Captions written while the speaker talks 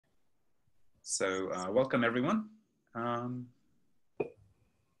Welcome everyone.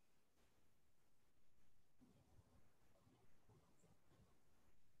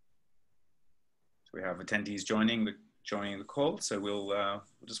 We have attendees joining the call, so we'll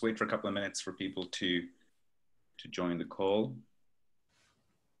just wait for a couple of minutes for people to join the call.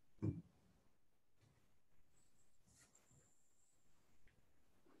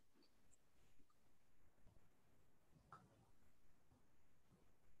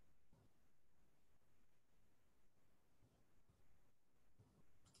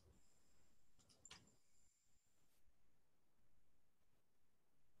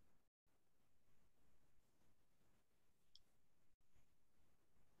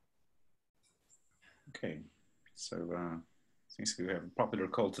 Okay, so seems we have a popular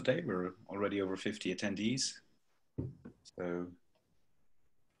call today. We're already over 50 attendees. So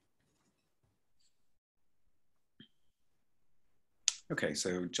okay,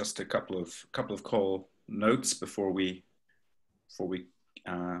 so just a couple of call notes before we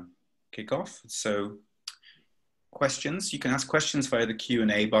kick off. So questions, you can ask questions via the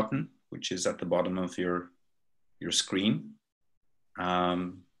Q&A button, which is at the bottom of your screen.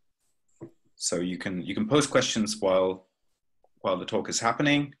 So you can post questions while the talk is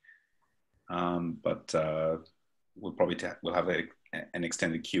happening, but we'll have an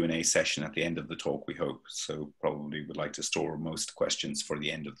extended Q&A session at the end of the talk, we hope. So probably would like to store most questions for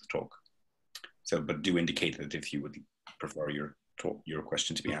the end of the talk. So, but do indicate that if you would prefer your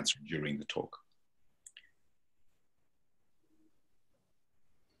question to be answered during the talk.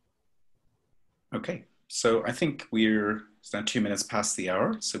 Okay, so I think it's now 2 minutes past the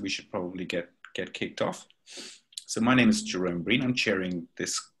hour, so we should probably get kicked off. So my name is Jerome Breen. I'm chairing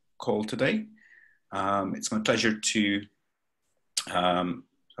this call today. It's my pleasure to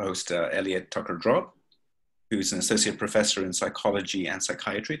host Elliot Tucker-Drob, who's an associate professor in psychology and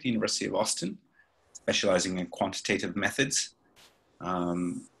psychiatry at the University of Austin, specializing in quantitative methods.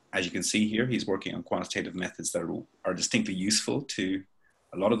 As you can see here, he's working on quantitative methods that are distinctly useful to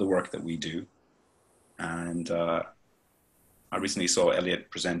a lot of the work that we do. And I recently saw Elliot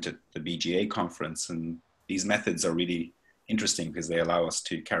present at the BGA conference, and these methods are really interesting because they allow us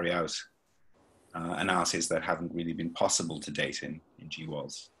to carry out analyses that haven't really been possible to date in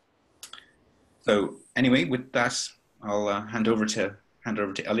GWAS. So anyway, with that, I'll hand over to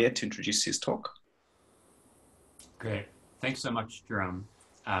Elliot to introduce his talk. Great, thanks so much, Jerome.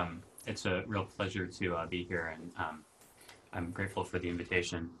 It's a real pleasure to be here, and I'm grateful for the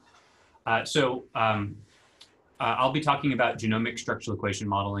invitation. I'll be talking about genomic structural equation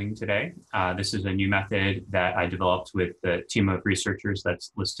modeling today. This is a new method that I developed with the team of researchers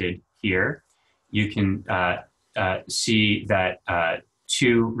that's listed here. You can see that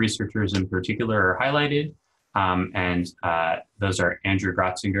 2 researchers in particular are highlighted, and those are Andrew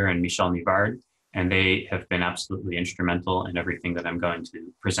Gratzinger and Michel Nivard, and they have been absolutely instrumental in everything that I'm going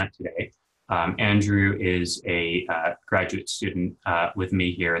to present today. Andrew is a graduate student with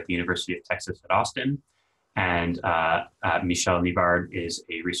me here at the University of Texas at Austin. And Michel Nivard is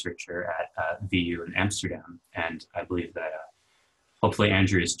a researcher at VU in Amsterdam. And I believe that hopefully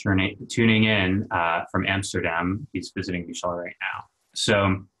Andrew is tuning in from Amsterdam. He's visiting Michel right now.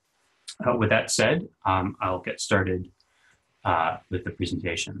 So with that said, I'll get started with the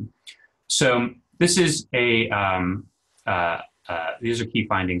presentation. So this is these are key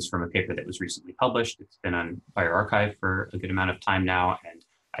findings from a paper that was recently published. It's been on bioRxiv for a good amount of time now. And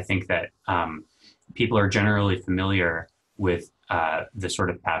I think that people are generally familiar with the sort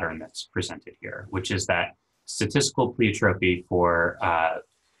of pattern that's presented here, which is that statistical pleiotropy for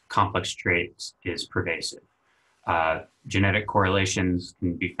complex traits is pervasive. Genetic correlations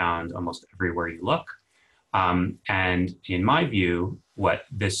can be found almost everywhere you look. And in my view, what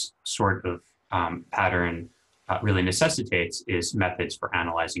this sort of pattern really necessitates is methods for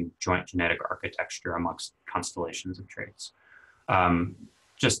analyzing joint genetic architecture amongst constellations of traits.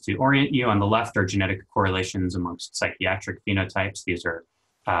 Just to orient you, on the left are genetic correlations amongst psychiatric phenotypes. These are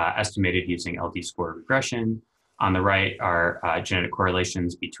estimated using LD score regression. On the right are genetic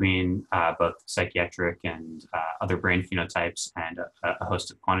correlations between both psychiatric and other brain phenotypes and a host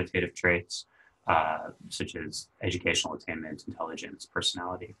of quantitative traits, such as educational attainment, intelligence,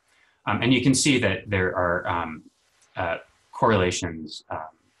 personality. And you can see that there are correlations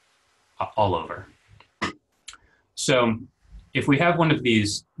all over. So if we have one of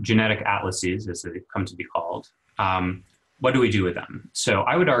these genetic atlases, as they come to be called, what do we do with them? So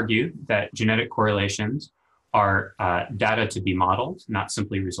I would argue that genetic correlations are data to be modeled, not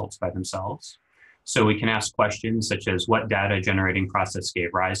simply results by themselves. So we can ask questions such as, what data generating process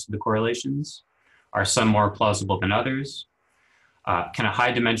gave rise to the correlations? Are some more plausible than others? Can a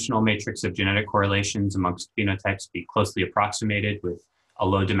high dimensional matrix of genetic correlations amongst phenotypes be closely approximated with a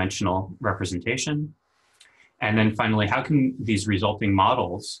low dimensional representation? And then finally, how can these resulting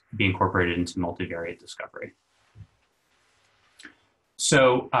models be incorporated into multivariate discovery?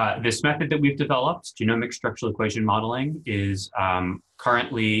 So this method that we've developed, genomic structural equation modeling, is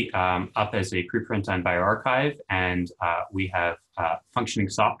currently up as a preprint on bioRxiv, and we have functioning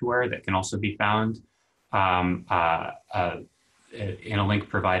software that can also be found in a link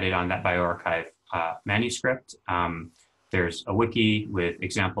provided on that bioRxiv manuscript. There's a wiki with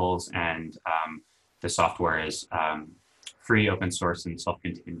examples, and the software is free, open source, and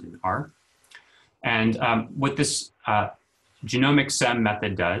self-contained in R. And what this genomic SEM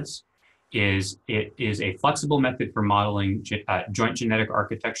method does is it is a flexible method for modeling joint genetic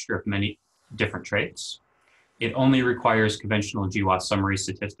architecture of many different traits. It only requires conventional GWAS summary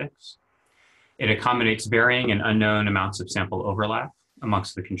statistics. It accommodates varying and unknown amounts of sample overlap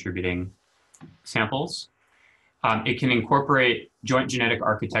amongst the contributing samples. It can incorporate joint genetic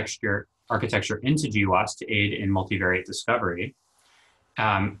architecture into GWAS to aid in multivariate discovery.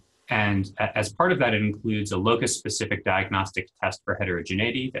 And as part of that, it includes a locus-specific diagnostic test for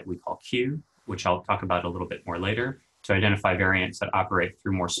heterogeneity that we call Q, which I'll talk about a little bit more later, to identify variants that operate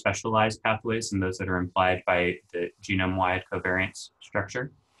through more specialized pathways than those that are implied by the genome-wide covariance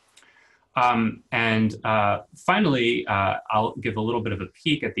structure. Finally, I'll give a little bit of a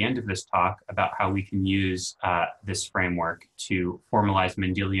peek at the end of this talk about how we can use this framework to formalize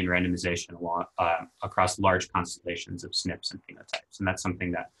Mendelian randomization across large constellations of SNPs and phenotypes. And that's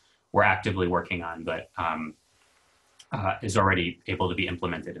something that we're actively working on, but is already able to be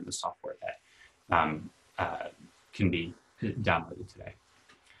implemented in the software that can be downloaded today.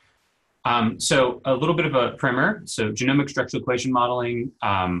 So a little bit of a primer. So genomic structural equation modeling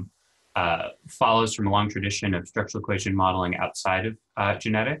follows from a long tradition of structural equation modeling outside of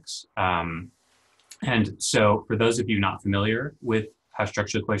genetics. And so for those of you not familiar with how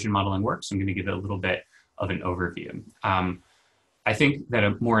structural equation modeling works, I'm going to give it a little bit of an overview. I think that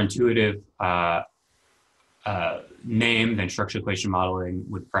a more intuitive name than structural equation modeling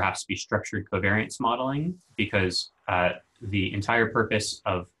would perhaps be structured covariance modeling, because the entire purpose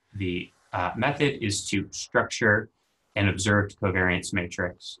of the method is to structure an observed covariance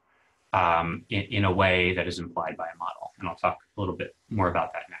matrix in a way that is implied by a model. And I'll talk a little bit more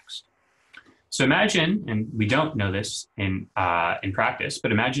about that next. So imagine, and we don't know this in practice,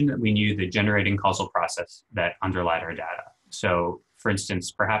 but imagine that we knew the generating causal process that underlied our data. So for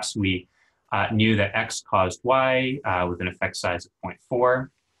instance, perhaps we knew that X caused Y with an effect size of 0.4.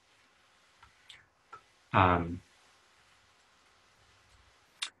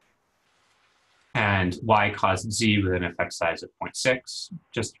 And Y caused Z with an effect size of 0.6.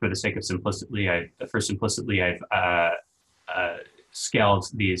 Just for the sake of simplicity, I've scaled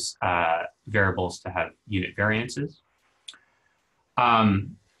these variables to have unit variances.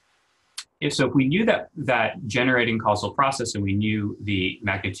 If we knew that generating causal process and we knew the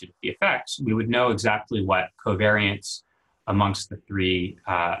magnitude of the effects, we would know exactly what covariance amongst the three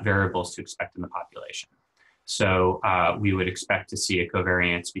variables to expect in the population. So we would expect to see a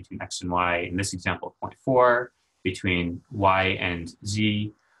covariance between X and Y, in this example of 0.4, between Y and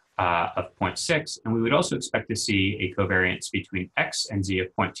Z of 0.6, and we would also expect to see a covariance between X and Z of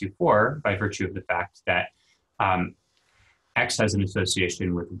 0.24 by virtue of the fact that X has an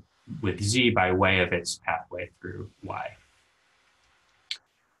association with Z by way of its pathway through Y.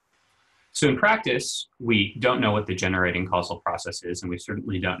 So in practice, we don't know what the generating causal process is, and we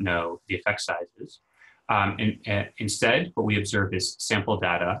certainly don't know the effect sizes. Instead, what we observe is sample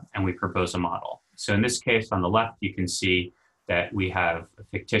data, and we propose a model. So in this case, on the left, you can see that we have a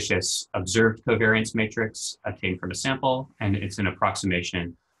fictitious observed covariance matrix obtained from a sample, and it's an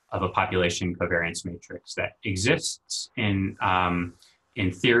approximation of a population covariance matrix that exists in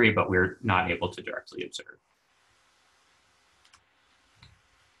theory, but we're not able to directly observe.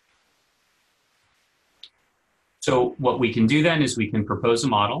 So what we can do then is we can propose a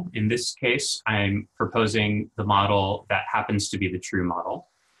model. In this case, I'm proposing the model that happens to be the true model,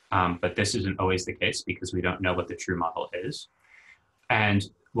 but this isn't always the case because we don't know what the true model is. And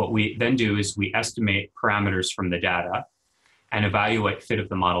what we then do is we estimate parameters from the data and evaluate fit of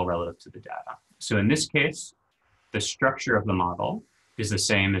the model relative to the data. So in this case, the structure of the model is the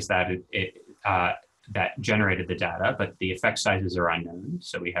same as that that generated the data, but the effect sizes are unknown.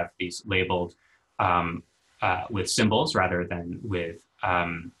 So we have these labeled with symbols rather than with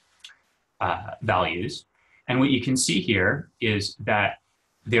values. And what you can see here is that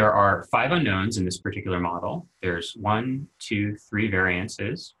there are 5 unknowns in this particular model. There's 1, 2, 3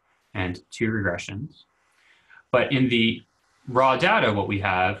 variances and 2 regressions. But in the raw data, what we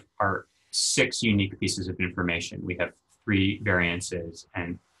have are 6 unique pieces of information. We have 3 variances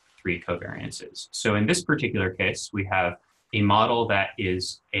and 3 covariances. So in this particular case, we have a model that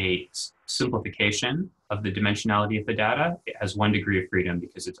is a simplification of the dimensionality of the data. It has 1 degree of freedom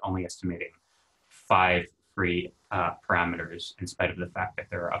because it's only estimating 5 free parameters, in spite of the fact that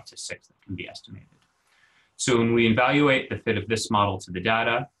there are up to 6 that can be estimated. So when we evaluate the fit of this model to the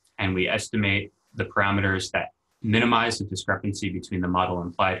data, and we estimate the parameters that minimize the discrepancy between the model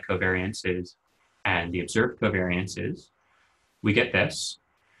implied covariances and the observed covariances, we get this.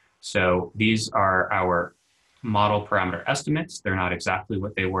 So these are our model parameter estimates. They're not exactly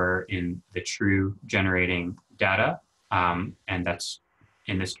what they were in the true generating data. And that's,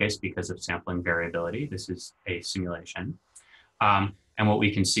 in this case, because of sampling variability. This is a simulation. And what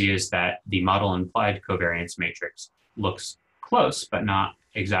we can see is that the model implied covariance matrix looks close, but not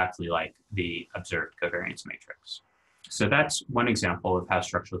exactly like the observed covariance matrix. So that's one example of how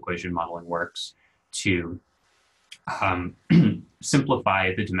structural equation modeling works to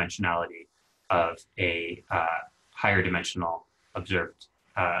simplify the dimensionality of a higher dimensional observed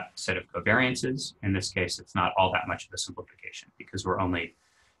set of covariances. In this case, it's not all that much of a simplification because we're only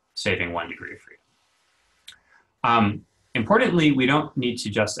saving 1 degree of freedom. Importantly, we don't need to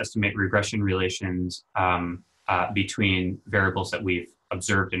just estimate regression relations between variables that we've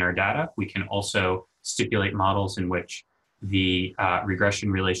observed in our data. We can also stipulate models in which the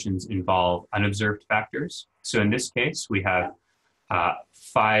regression relations involve unobserved factors. So in this case, we have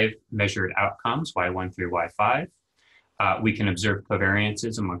 5 measured outcomes, Y1 through Y5. We can observe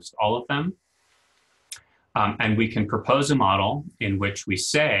covariances amongst all of them. And we can propose a model in which we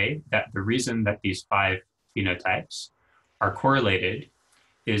say that the reason that these 5 phenotypes are correlated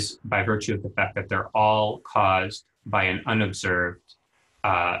is by virtue of the fact that they're all caused by an unobserved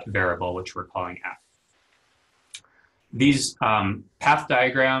variable, which we're calling F. These path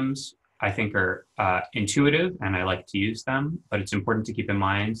diagrams, I think, are intuitive, and I like to use them, but it's important to keep in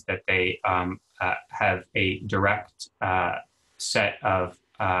mind that they have a direct set of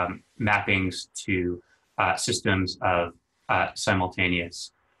mappings to systems of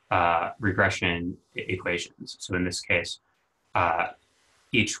simultaneous regression equations. So in this case,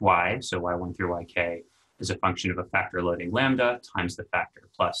 each y, so y1 through yk, is a function of a factor loading lambda times the factor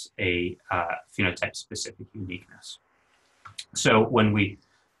plus a phenotype-specific uniqueness. So when we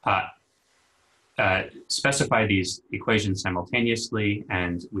specify these equations simultaneously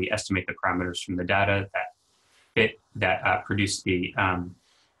and we estimate the parameters from the data that produce the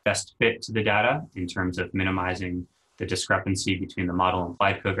best fit to the data in terms of minimizing the discrepancy between the model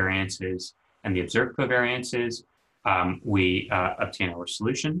implied covariances and the observed covariances, we obtain our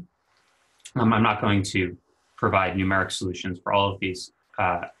solution. I'm not going to provide numeric solutions for all of these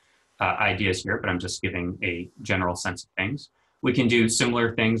ideas here, but I'm just giving a general sense of things. We can do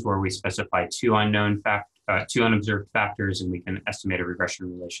similar things where we specify 2 unobserved factors, and we can estimate a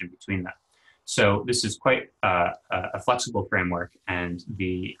regression relation between them. So this is quite a flexible framework, and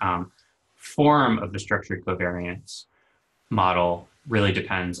the form of the structured covariance model really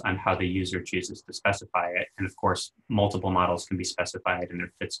depends on how the user chooses to specify it. And of course, multiple models can be specified and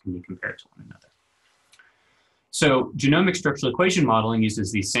their fits can be compared to one another. So genomic structural equation modeling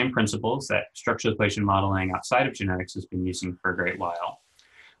uses these same principles that structural equation modeling outside of genetics has been using for a great while.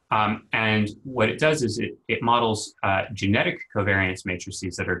 And what it does is it models genetic covariance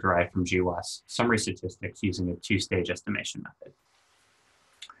matrices that are derived from GWAS summary statistics using a 2-stage estimation method.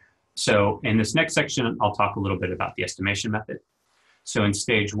 So in this next section, I'll talk a little bit about the estimation method. So in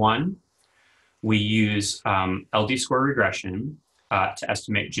stage 1, we use LD square regression to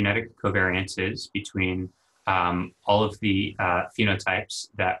estimate genetic covariances between all of the phenotypes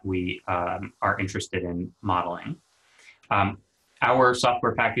that we are interested in modeling. Our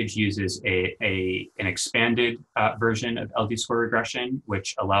software package uses an expanded version of LD square regression,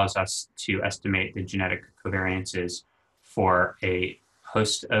 which allows us to estimate the genetic covariances for a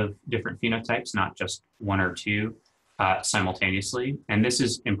host of different phenotypes, not just 1 or 2 simultaneously. And this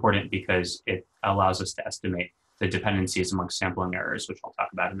is important because it allows us to estimate the dependencies among sampling errors, which I'll talk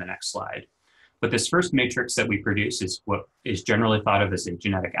about in the next slide. But this first matrix that we produce is what is generally thought of as a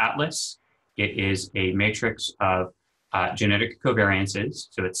genetic atlas. It is a matrix of genetic covariances.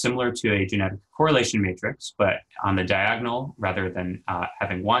 So it's similar to a genetic correlation matrix, but on the diagonal, rather than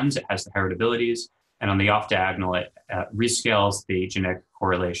having ones, it has the heritabilities. And on the off diagonal, it rescales the genetic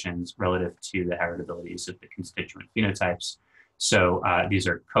correlations relative to the heritabilities of the constituent phenotypes. So these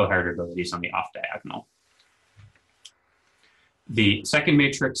are co-heritabilities on the off diagonal. The second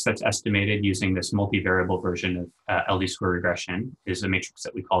matrix that's estimated using this multivariable version of LD square regression is a matrix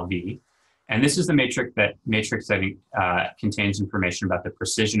that we call V. And this is the matrix that contains information about the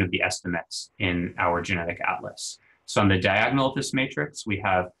precision of the estimates in our genetic atlas. So on the diagonal of this matrix, we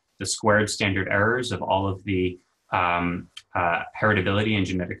have the squared standard errors of all of the heritability and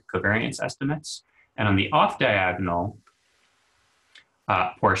genetic covariance estimates. And on the off diagonal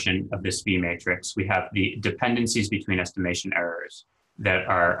portion of this V matrix, we have the dependencies between estimation errors that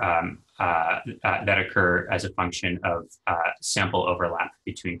are that occur as a function of sample overlap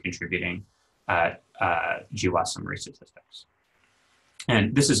between contributing GWAS summary statistics.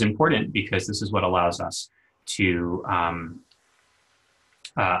 And this is important because this is what allows us to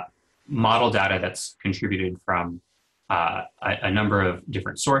model data that's contributed from a number of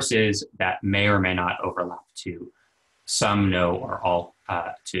different sources that may or may not overlap to some, no, or all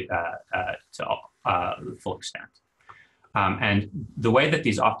to the full extent. And the way that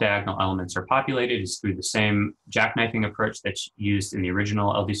these off-diagonal elements are populated is through the same jackknifing approach that's used in the original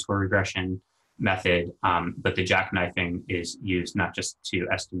LD score regression method, but the jackknifing is used not just to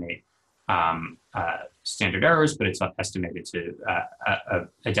estimate standard errors, but it's estimated to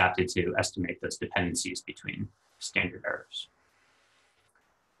adapted to estimate those dependencies between standard errors.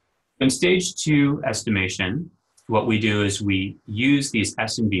 In stage 2 estimation, what we do is we use these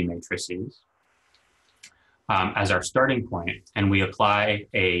S and V matrices as our starting point, and we apply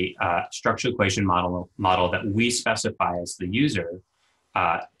a structural equation model that we specify as the user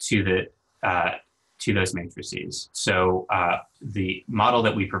to those matrices. So the model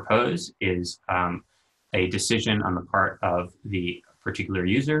that we propose is a decision on the part of the particular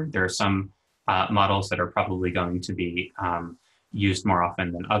user. There are some models that are probably going to be used more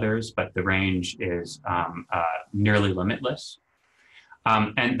often than others, but the range is nearly limitless.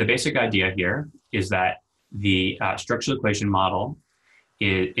 And the basic idea here is that the structural equation model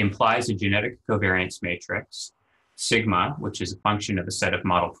implies a genetic covariance matrix, sigma, which is a function of a set of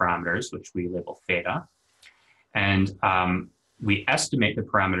model parameters, which we label theta. And we estimate the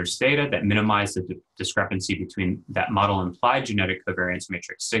parameters theta that minimize the discrepancy between that model implied genetic covariance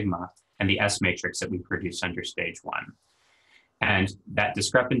matrix sigma and the S matrix that we produce under stage 1. And that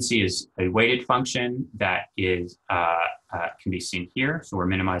discrepancy is a weighted function that is can be seen here. So we're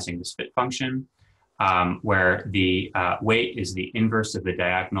minimizing this fit function, where the weight is the inverse of the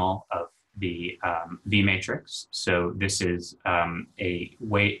diagonal of the V matrix. So this is a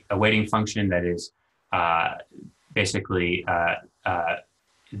weighting function that is basically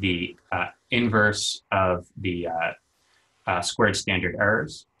the inverse of the squared standard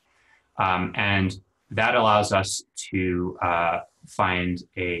errors. And that allows us to find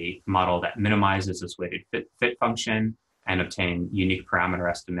a model that minimizes this weighted fit function and obtain unique parameter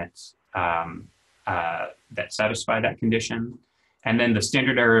estimates that satisfy that condition. And then the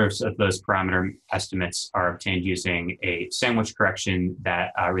standard errors of those parameter estimates are obtained using a sandwich correction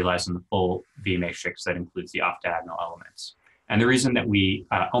that relies on the full V matrix that includes the off-diagonal elements. And the reason that we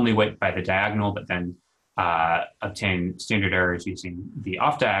only weight by the diagonal, but then obtain standard errors using the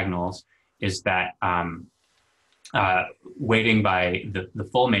off-diagonals is that weighting by the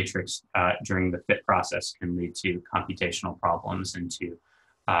full matrix during the fit process can lead to computational problems and to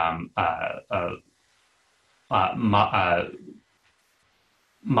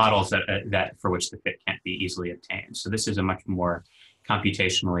models that for which the fit can't be easily obtained. So this is a much more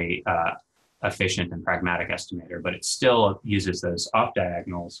computationally efficient and pragmatic estimator, but it still uses those off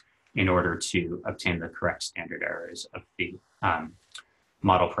diagonals in order to obtain the correct standard errors of the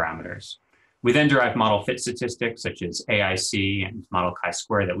model parameters. We then derive model fit statistics such as AIC and model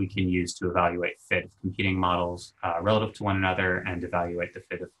chi-square that we can use to evaluate fit of competing models relative to one another and evaluate the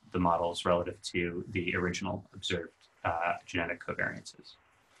fit of the models relative to the original observed genetic covariances.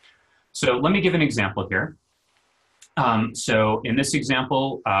 So let me give an example here. So in this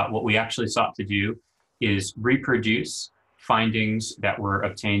example, what we actually sought to do is reproduce findings that were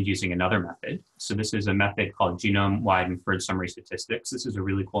obtained using another method. So this is a method called genome-wide inferred summary statistics. This is a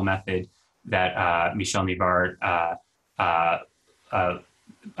really cool method that Michel Nivard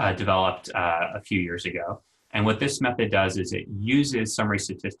developed a few years ago. And what this method does is it uses summary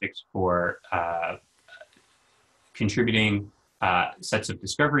statistics for contributing sets of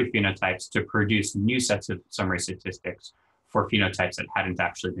discovery phenotypes to produce new sets of summary statistics for phenotypes that hadn't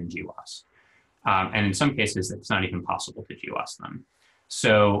actually been GWAS. And in some cases, it's not even possible to GWAS them.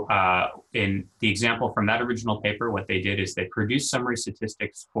 So in the example from that original paper, what they did is they produced summary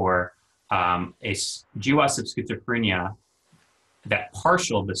statistics for a GWAS of schizophrenia that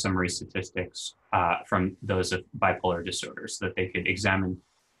partialed the summary statistics from those of bipolar disorders, so that they could examine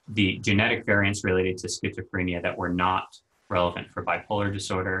the genetic variants related to schizophrenia that were not relevant for bipolar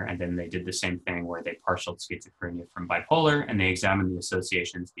disorder. And then they did the same thing where they partialed schizophrenia from bipolar, and they examined the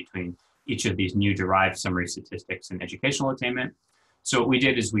associations between each of these new derived summary statistics in educational attainment. So what we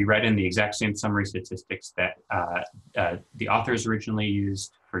did is we read in the exact same summary statistics that the authors originally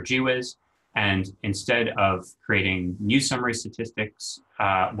used for GWIS. And instead of creating new summary statistics,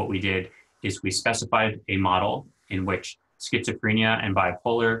 what we did is we specified a model in which schizophrenia and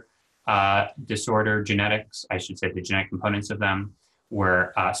bipolar disorder genetics, I should say the genetic components of them,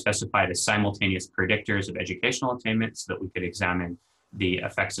 were specified as simultaneous predictors of educational attainment so that we could examine the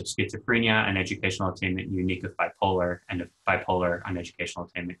effects of schizophrenia and educational attainment unique of bipolar, and of bipolar on educational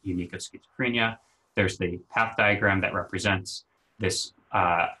attainment unique of schizophrenia. There's the path diagram that represents this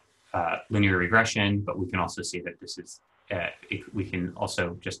linear regression, but we can also see that this is, we can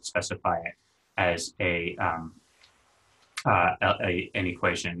also just specify it as an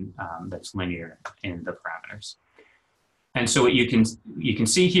equation that's linear in the parameters. And so what you can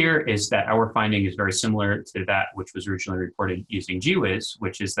see here is that our finding is very similar to that which was originally reported using GWIS,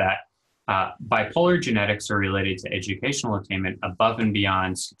 which is that bipolar genetics are related to educational attainment above and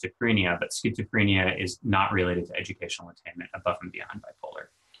beyond schizophrenia, but schizophrenia is not related to educational attainment above and beyond bipolar.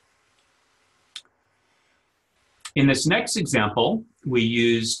 In this next example, we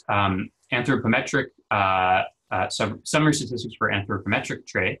used anthropometric summary statistics for anthropometric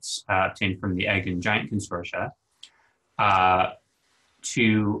traits obtained from the Egg and Giant Consortia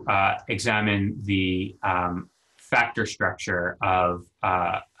to examine the factor structure of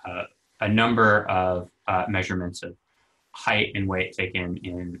a number of measurements of height and weight taken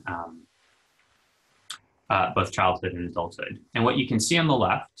in both childhood and adulthood. And what you can see on the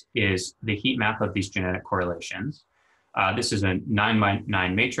left is the heat map of these genetic correlations. This is a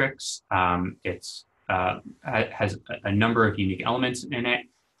 9x9 matrix. It has a number of unique elements in it.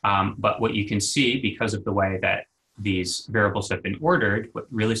 But what you can see, because of the way that these variables have been ordered, what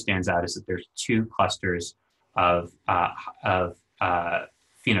really stands out is that there's two clusters of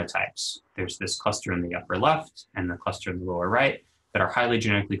phenotypes. There's this cluster in the upper left and the cluster in the lower right that are highly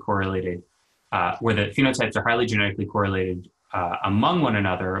genetically correlated, where the phenotypes are highly genetically correlated among one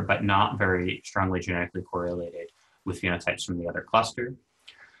another, but not very strongly genetically correlated with phenotypes from the other cluster.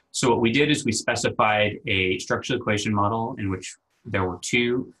 So what we did is we specified a structural equation model in which there were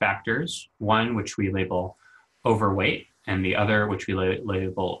two factors, one which we label overweight and the other which we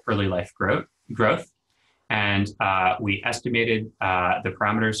label early life growth. And we estimated the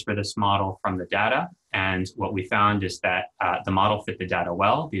parameters for this model from the data. And what we found is that the model fit the data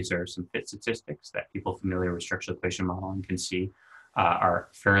well. These are some fit statistics that people familiar with structural equation modeling can see are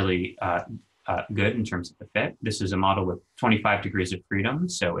fairly good in terms of the fit. This is a model with 25 degrees of freedom,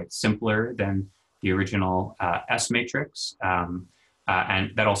 so it's simpler than the original S matrix.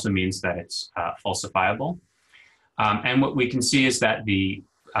 And that also means that it's falsifiable. And what we can see is that the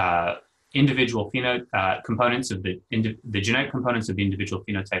individual components of the genetic components of the individual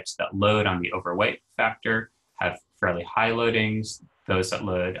phenotypes that load on the overweight factor have fairly high loadings. Those that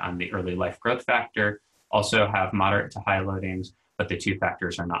load on the early life growth factor also have moderate to high loadings, but the two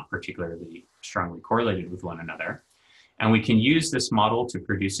factors are not particularly strongly correlated with one another. And we can use this model to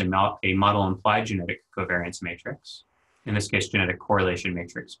produce a model implied genetic covariance matrix, in this case, genetic correlation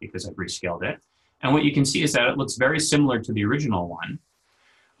matrix, because I've rescaled it. And what you can see is that it looks very similar to the original one,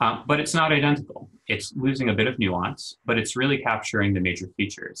 but it's not identical. It's losing a bit of nuance, but it's really capturing the major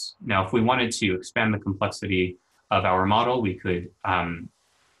features. Now, if we wanted to expand the complexity of our model, we could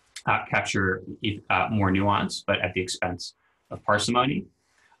capture more nuance, but at the expense of parsimony.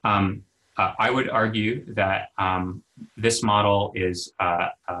 I would argue that this model is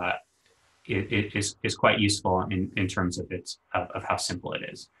quite useful in terms of of how simple it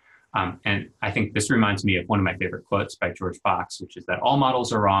is. And I think this reminds me of one of my favorite quotes by George Fox, which is that all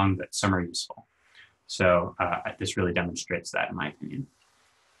models are wrong, but some are useful. So this really demonstrates that, in my opinion.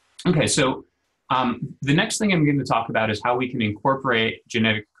 Okay, so the next thing I'm going to talk about is how we can incorporate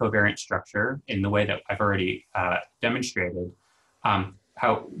genetic covariance structure in the way that I've already demonstrated,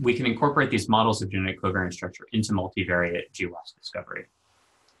 how we can incorporate these models of genetic covariance structure into multivariate GWAS discovery.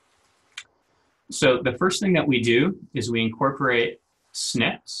 So the first thing that we do is we incorporate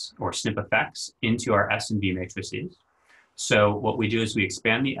SNPs or SNP effects into our S and B matrices. So what we do is we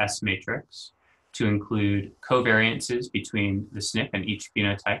expand the S matrix to include covariances between the SNP and each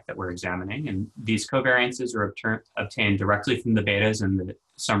phenotype that we're examining. And these covariances are obtained directly from the betas and the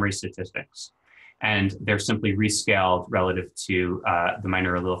summary statistics. And they're simply rescaled relative to the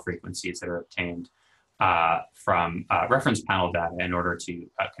minor allele frequencies that are obtained from reference panel data in order to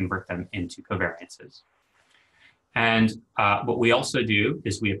convert them into covariances. And what we also do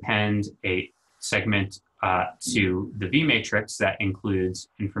is we append a segment to the V matrix that includes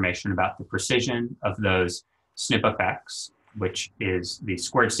information about the precision of those SNP effects which is the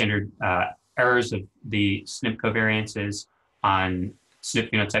squared standard errors of the SNP covariances on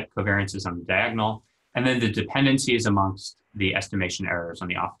SNP phenotype covariances on the diagonal, and then the dependencies amongst the estimation errors on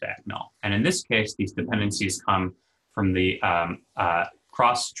the off diagonal. And in this case, these dependencies come from the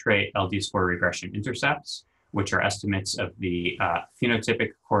cross-trait LD score regression intercepts, which are estimates of the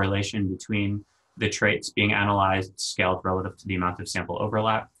phenotypic correlation between the traits being analyzed scaled relative to the amount of sample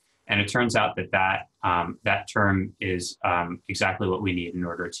overlap. And it turns out that that term is exactly what we need in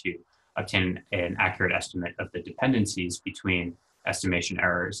order to obtain an accurate estimate of the dependencies between estimation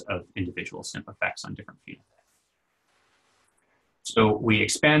errors of individual SNP effects on different phenotypes. So we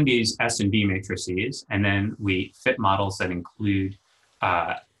expand these S and B matrices, and then we fit models that include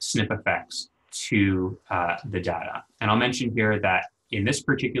SNP effects to the data. And I'll mention here that in this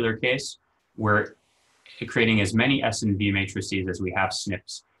particular case, we're creating as many S and B matrices as we have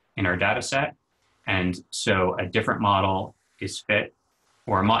SNPs in our data set. And so a different model is fit,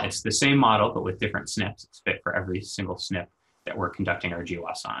 or it's the same model, but with different SNPs. It's fit for every single SNP that we're conducting our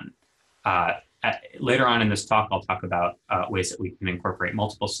GWAS on. Later on in this talk, I'll talk about ways that we can incorporate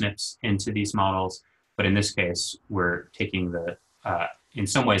multiple SNPs into these models. But in this case, we're taking the, in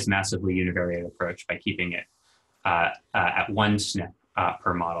some ways, massively univariate approach by keeping it at one SNP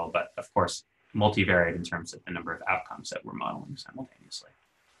per model, but of course, multivariate in terms of the number of outcomes that we're modeling simultaneously.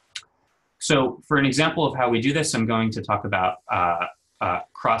 So for an example of how we do this, I'm going to talk about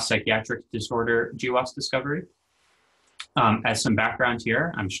cross-psychiatric disorder GWAS discovery. As some background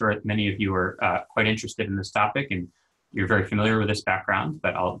here, I'm sure many of you are quite interested in this topic and you're very familiar with this background,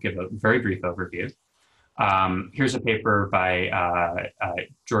 but I'll give a very brief overview. Here's a paper by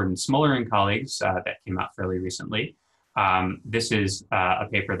Jordan Smoller and colleagues that came out fairly recently. This is a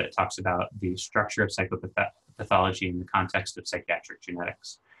paper that talks about the structure of psychopathology in the context of psychiatric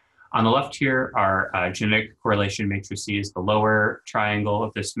genetics. On the left here are genetic correlation matrices. The lower triangle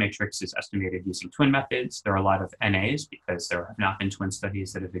of this matrix is estimated using twin methods. There are a lot of NAs because there have not been twin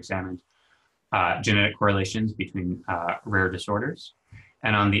studies that have examined genetic correlations between rare disorders.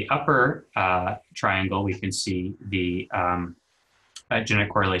 And on the upper triangle, we can see the genetic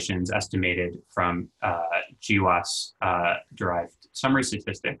correlations estimated from GWAS derived summary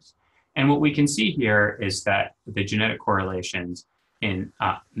statistics. And what we can see here is that the genetic correlations in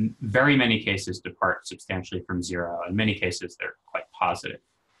very many cases depart substantially from zero. In many cases, they're quite positive.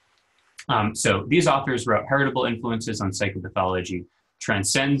 So these authors wrote heritable influences on psychopathology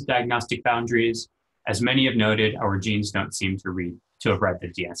transcend diagnostic boundaries. As many have noted, our genes don't seem to have read the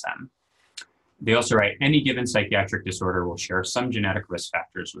DSM. They also write, any given psychiatric disorder will share some genetic risk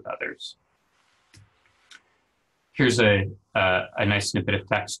factors with others. Here's a nice snippet of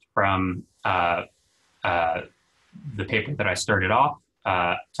text from the paper that I started off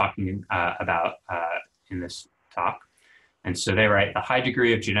talking about in this talk. And so they write, the high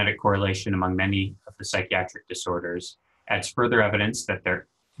degree of genetic correlation among many of the psychiatric disorders adds further evidence that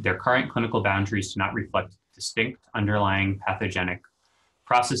their current clinical boundaries do not reflect distinct underlying pathogenic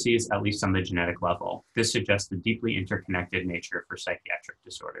processes, at least on the genetic level. This suggests the deeply interconnected nature for psychiatric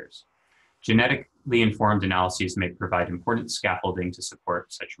disorders. Genetically informed analyses may provide important scaffolding to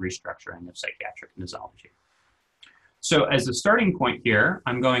support such restructuring of psychiatric nosology. So as a starting point here,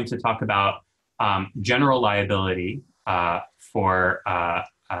 I'm going to talk about general liability for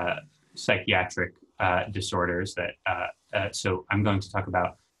psychiatric disorders. So I'm going to talk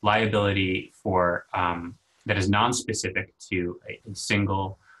about liability for that is non-specific to a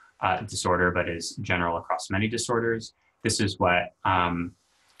single disorder, but is general across many disorders. This is what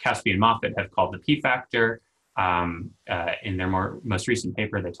Caspi and Moffitt have called the P factor. In their most recent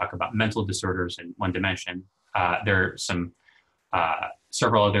paper, they talk about mental disorders in one dimension. There are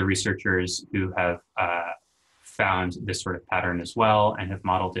several other researchers who have found this sort of pattern as well and have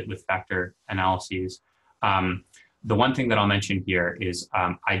modeled it with factor analyses. The one thing that I'll mention here is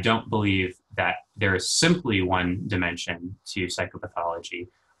I don't believe that there is simply one dimension to psychopathology,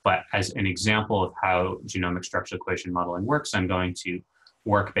 but as an example of how genomic structural equation modeling works, I'm going to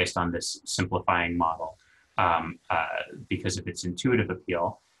work based on this simplifying model because of its intuitive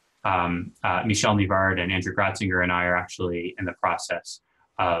appeal. Michel Nivard and Andrew Gratzinger and I are actually in the process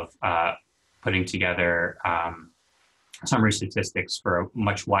of putting together summary statistics for a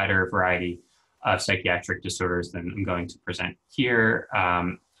much wider variety of psychiatric disorders than I'm going to present here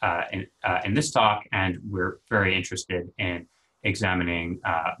in this talk, and we're very interested in examining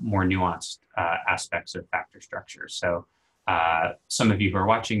more nuanced aspects of factor structure. So some of you who are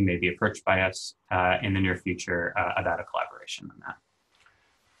watching may be approached by us in the near future about a collaboration on that.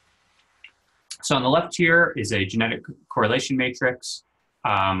 So on the left here is a genetic correlation matrix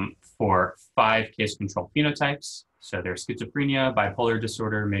for 5 case control phenotypes. So there's schizophrenia, bipolar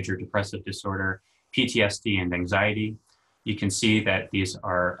disorder, major depressive disorder, PTSD, and anxiety. You can see that these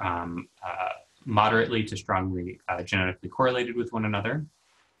are moderately to strongly genetically correlated with one another.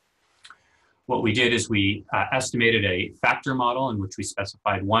 What we did is we estimated a factor model in which we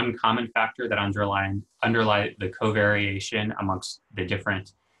specified one common factor that underlie the covariation amongst the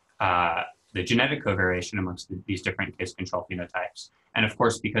different, the genetic covariation amongst these different case control phenotypes. And of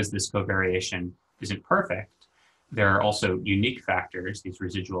course, because this covariation isn't perfect, there are also unique factors, these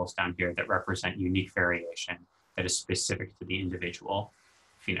residuals down here, that represent unique variation that is specific to the individual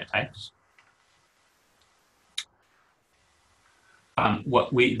phenotypes.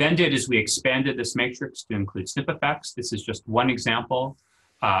 What we then did is we expanded this matrix to include SNP effects. This is just one example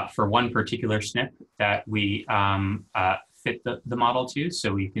for one particular SNP that we fit the model to.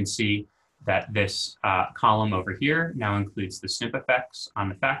 So we can see that this column over here now includes the SNP effects on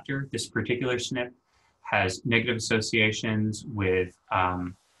the factor. This particular SNP has negative associations with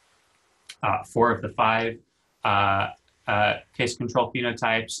 4 of the 5 case control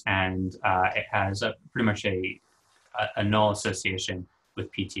phenotypes, and it has pretty much a null association with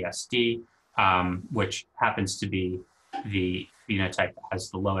PTSD, which happens to be the phenotype that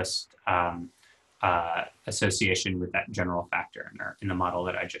has the lowest association with that general factor in the model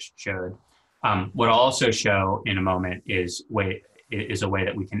that I just showed. What I'll also show in a moment is a way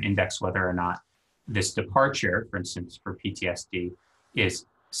that we can index whether or not this departure, for instance, for PTSD, is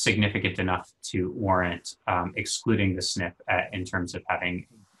significant enough to warrant excluding the SNP in terms of having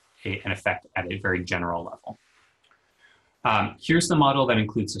an effect at a very general level. Here's the model that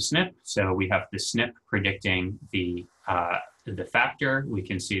includes the SNP. So we have the SNP predicting the factor. We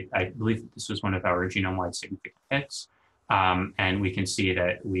can see, I believe this was one of our genome-wide significant hits. And we can see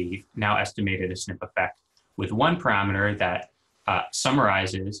that we've now estimated a SNP effect with one parameter that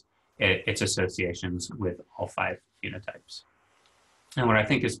summarizes its associations with all 5 phenotypes. And what I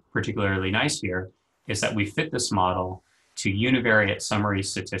think is particularly nice here is that we fit this model to univariate summary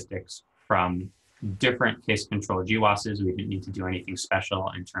statistics from different case control GWASs. We didn't need to do anything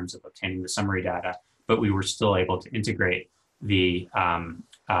special in terms of obtaining the summary data, but we were still able to integrate the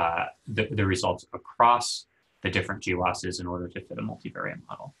results across the different GWASs in order to fit a multivariate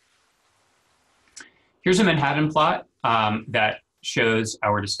model. Here's a Manhattan plot that shows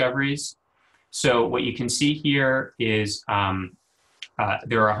our discoveries. So what you can see here is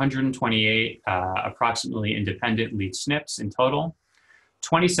there are 128 approximately independent lead SNPs in total.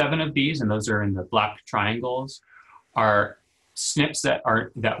 27 of these, and those are in the black triangles, are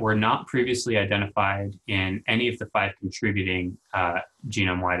SNPs that were not previously identified in any of the 5 contributing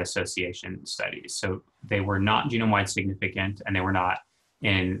genome-wide association studies. So they were not genome-wide significant, and they were not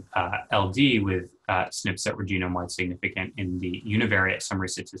in LD with SNPs that were genome-wide significant in the univariate summary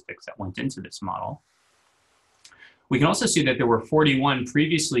statistics that went into this model. We can also see that there were 41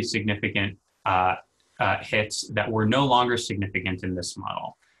 previously significant hits that were no longer significant in this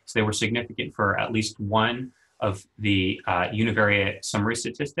model. So they were significant for at least one of the univariate summary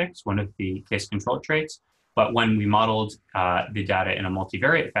statistics, one of the case control traits. But when we modeled the data in a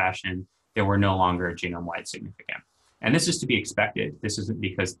multivariate fashion, they were no longer genome-wide significant. And this is to be expected. This isn't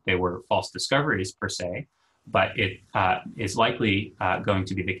because they were false discoveries per se, but it is likely going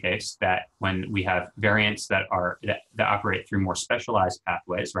to be the case that when we have variants that operate through more specialized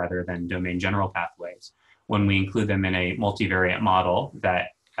pathways rather than domain general pathways, when we include them in a multivariate model that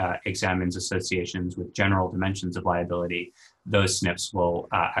examines associations with general dimensions of liability, those SNPs will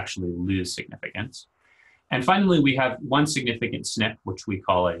actually lose significance. And finally, we have one significant SNP, which we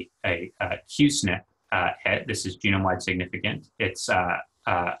call a Q-SNP hit. This is genome-wide significant. It's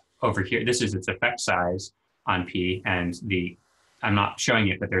over here. This is its effect size on P, and I'm not showing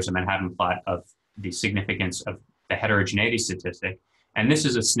it, but there's a Manhattan plot of the significance of the heterogeneity statistic. And this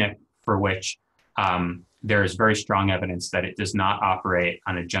is a SNP for which there is very strong evidence that it does not operate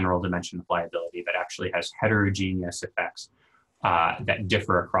on a general dimension of liability, but actually has heterogeneous effects that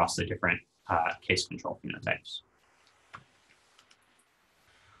differ across the different case control phenotypes.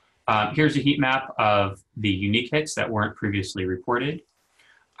 Here's a heat map of the unique hits that weren't previously reported.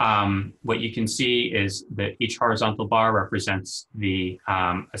 What you can see is that each horizontal bar represents the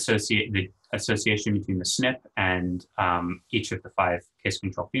association between the SNP and each of the 5 case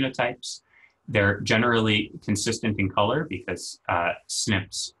control phenotypes. They're generally consistent in color because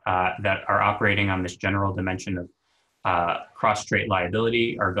SNPs that are operating on this general dimension of cross-trait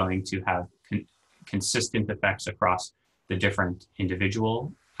liability are going to have consistent effects across the different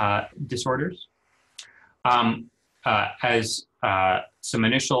individual disorders. As some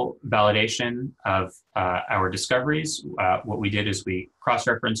initial validation of our discoveries, what we did is we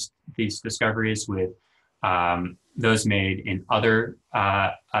cross-referenced these discoveries with those made in other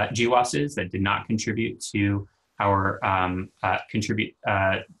GWASs that did not contribute to our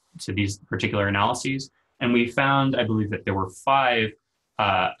to these particular analyses. And we found, I believe, that there were 5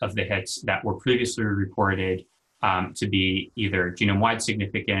 of the hits that were previously reported to be either genome-wide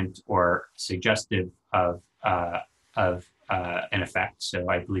significant or suggestive of an effect. So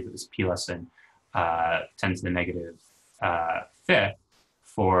I believe it was p less than 10 to the negative fifth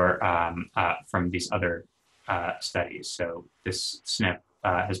for from these other studies. So this SNP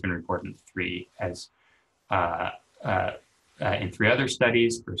has been reported in 3 other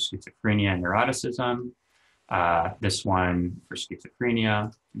studies for schizophrenia and neuroticism. This one for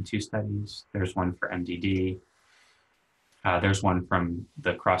schizophrenia in 2 studies. There's one for MDD. There's one from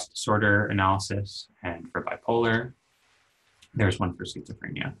the cross disorder analysis and for bipolar. There's one for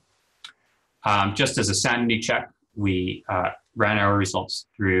schizophrenia. Just as a sanity check, we ran our results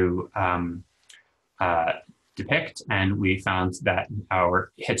through DEPICT, and we found that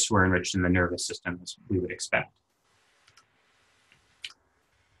our hits were enriched in the nervous system as we would expect.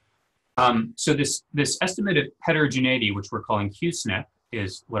 So this estimate of heterogeneity, which we're calling QSNP,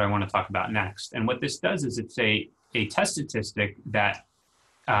 is what I want to talk about next. And what this does is it's a test statistic that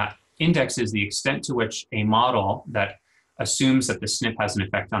indexes the extent to which a model that assumes that the SNP has an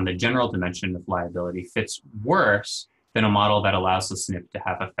effect on the general dimension of liability fits worse than a model that allows the SNP to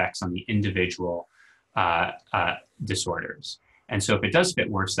have effects on the individual disorders. And so if it does fit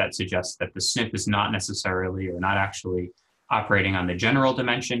worse, that suggests that the SNP is not necessarily or not actually operating on the general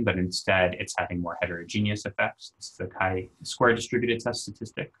dimension, but instead it's having more heterogeneous effects. This is a chi-square distributed test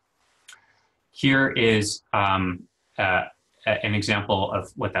statistic. Here is an example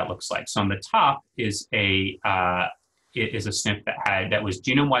of what that looks like. So on the top is a SNP that was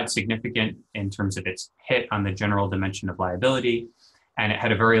genome-wide significant in terms of its hit on the general dimension of liability, and it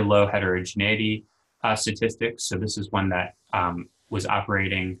had a very low heterogeneity statistic. So this is one that was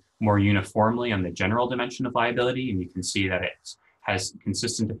operating more uniformly on the general dimension of liability, and you can see that it has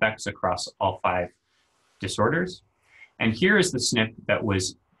consistent effects across all 5 disorders. And here is the SNP that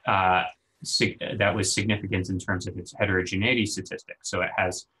was significant in terms of its heterogeneity statistic. So it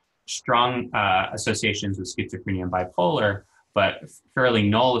has strong associations with schizophrenia and bipolar, but fairly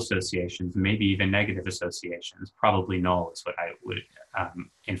null associations, maybe even negative associations. Probably null is what I would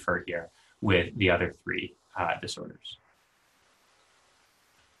infer here with the other 3 disorders.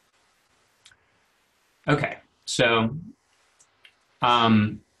 Okay, so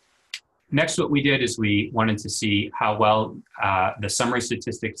next what we did is we wanted to see how well the summary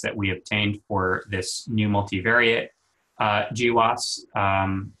statistics that we obtained for this new multivariate GWAS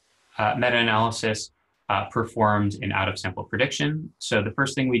meta-analysis performed in out-of-sample prediction. So the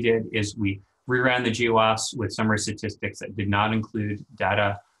first thing we did is we reran the GWAS with summary statistics that did not include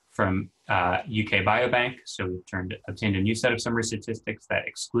data from UK Biobank. So we obtained a new set of summary statistics that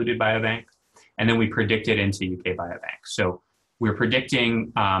excluded Biobank. And then we predicted into UK Biobank. So we're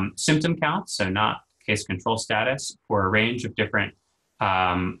predicting symptom counts, so not case control status, for a range of different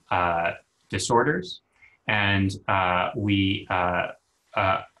disorders. And we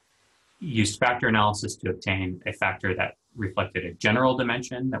used factor analysis to obtain a factor that reflected a general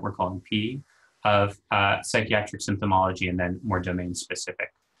dimension that we're calling P of psychiatric symptomology, and then more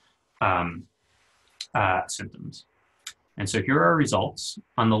domain-specific symptoms. And so here are our results.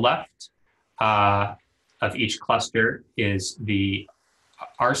 On the left of each cluster is the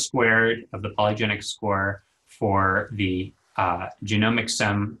R squared of the polygenic score for the genomic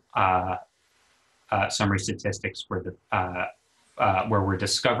SEM summary statistics for the where we're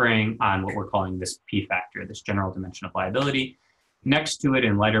discovering on what we're calling this P factor, this general dimension of liability. Next to it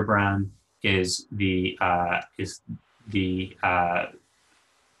in lighter brown is the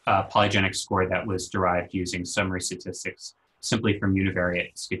polygenic score that was derived using summary statistics simply from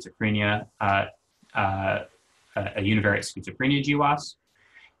univariate schizophrenia, a univariate schizophrenia GWAS.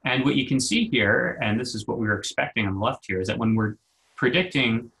 And what you can see here, and this is what we were expecting on the left here, is that when we're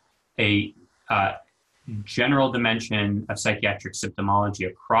predicting a general dimension of psychiatric symptomology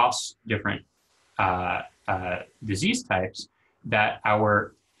across different disease types, that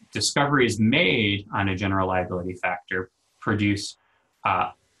our discoveries made on a general liability factor produce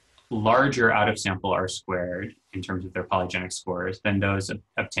larger out-of-sample R squared in terms of their polygenic scores than those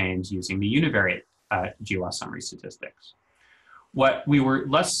obtained using the univariate GWAS summary statistics. What we were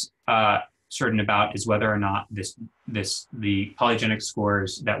less certain about is whether or not the polygenic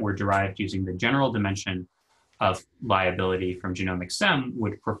scores that were derived using the general dimension of liability from genomic SEM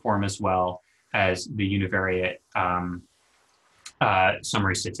would perform as well as the univariate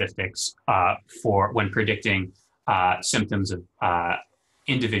summary statistics for when predicting symptoms of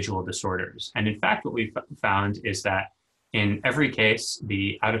individual disorders. And in fact, what we found is that in every case,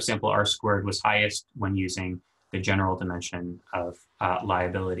 the out-of-sample R-squared was highest when using the general dimension of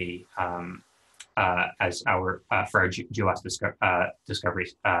liability as our for our GWAS discovery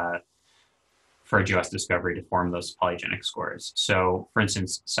for a GWAS discovery to form those polygenic scores. So, for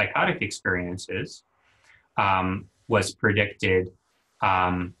instance, psychotic experiences was predicted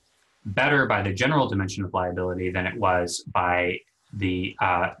better by the general dimension of liability than it was by the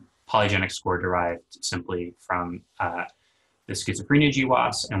polygenic score derived simply from the schizophrenia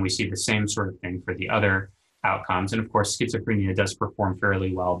GWAS, and we see the same sort of thing for the other outcomes. And of course, schizophrenia does perform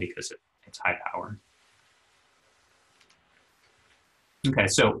fairly well because of its high power. Okay,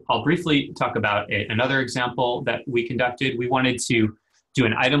 so I'll briefly talk about another example that we conducted. We wanted to do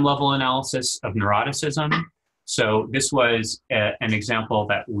an item level analysis of neuroticism. So this was an example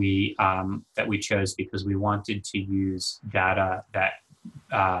that we chose because we wanted to use data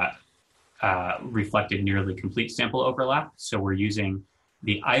that reflected nearly complete sample overlap. So we're using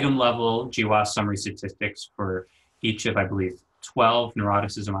the item level GWAS summary statistics for each of, I believe, 12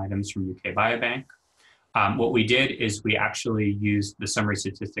 neuroticism items from UK Biobank. What we did is we actually used the summary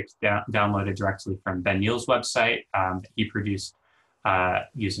statistics downloaded directly from Ben Neal's website that he produced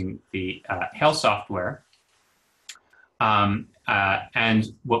using the Hail software. And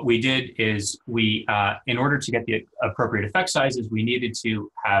what we did is we, in order to get the appropriate effect sizes, we needed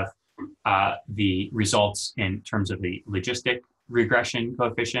to have the results in terms of the logistic regression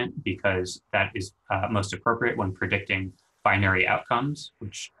coefficient, because that is most appropriate when predicting binary outcomes,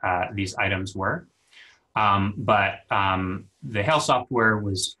 which these items were. But the Hail software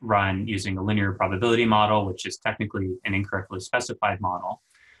was run using a linear probability model, which is technically an incorrectly specified model.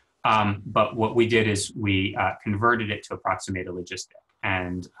 But what we did is we converted it to approximate a logistic.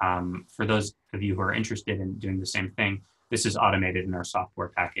 And for those of you who are interested in doing the same thing, this is automated in our software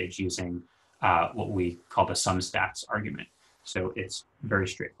package using what we call the sum stats argument. So it's very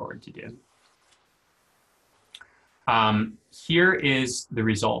straightforward to do. Here is the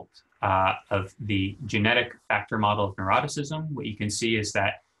result of the genetic factor model of neuroticism. What you can see is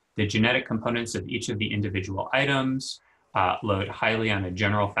that the genetic components of each of the individual items load highly on a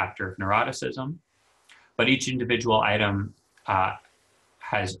general factor of neuroticism, but each individual item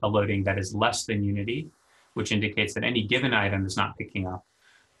has a loading that is less than unity, which indicates that any given item is not picking up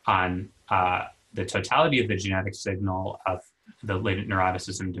on the totality of the genetic signal of the latent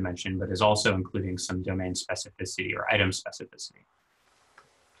neuroticism dimension, but is also including some domain specificity or item specificity.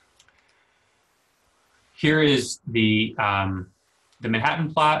 Here is the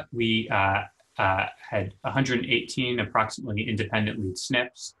Manhattan plot. We had 118 approximately independent lead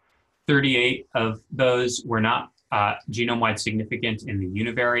SNPs. 38 of those were not genome-wide significant in the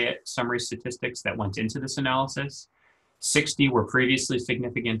univariate summary statistics that went into this analysis. 60 were previously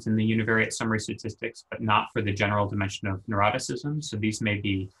significant in the univariate summary statistics, but not for the general dimension of neuroticism. So these may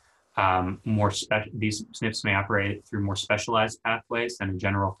be these SNPs may operate through more specialized pathways than a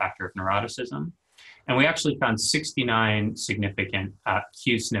general factor of neuroticism. And we actually found 69 significant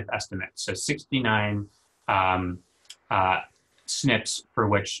Q-SNP estimates. So 69 SNPs for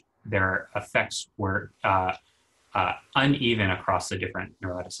which their effects were uneven across the different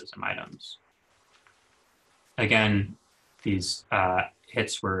neuroticism items. Again, these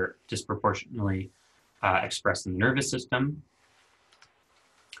hits were disproportionately expressed in the nervous system.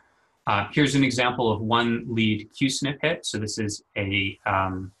 Here's an example of one lead Q-SNP hit. So this is a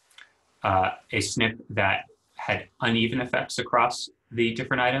SNP that had uneven effects across the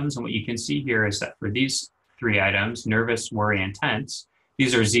different items. And what you can see here is that for these three items, nervous, worry, and tense,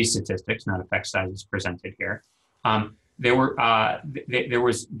 these are Z statistics, not effect sizes presented here. There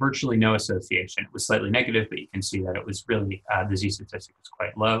was virtually no association. It was slightly negative, but you can see that it was really, the Z statistic was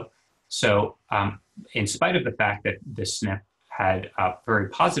quite low. So in spite of the fact that this SNP had very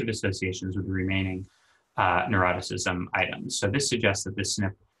positive associations with the remaining neuroticism items. So this suggests that this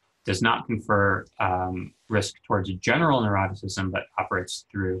SNP does not confer risk towards a general neuroticism, but operates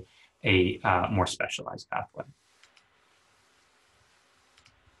through a more specialized pathway.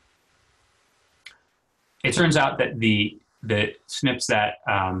 It turns out that the SNPs that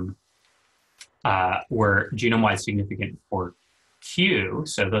were genome-wide significant for Q,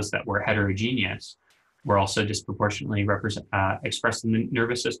 so those that were heterogeneous, were also disproportionately expressed in the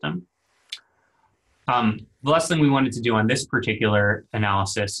nervous system. The last thing we wanted to do on this particular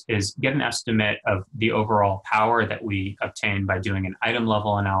analysis is get an estimate of the overall power that we obtain by doing an item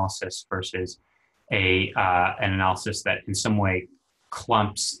level analysis versus an analysis that in some way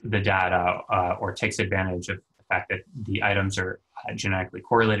clumps the data or takes advantage of the fact that the items are genetically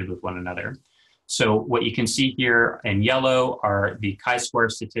correlated with one another. So what you can see here in yellow are the chi-square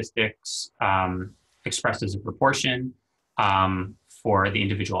statistics expressed as a proportion for the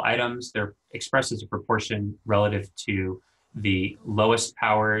individual items. They're expressed as a proportion relative to the lowest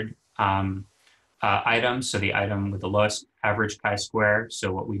powered item, so the item with the lowest average chi-square.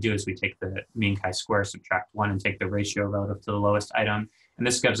 So what we do is we take the mean chi-square, subtract 1, and take the ratio relative to the lowest item. And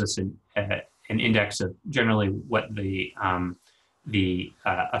this gives us an index of generally what the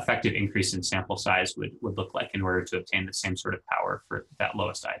effective increase in sample size would look like in order to obtain the same sort of power for that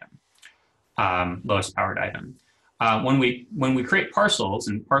lowest item, lowest powered item. When we create parcels,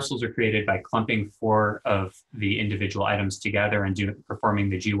 and parcels are created by clumping 4 of the individual items together and performing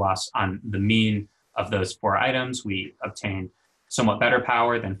the GWAS on the mean of those 4 items, we obtain somewhat better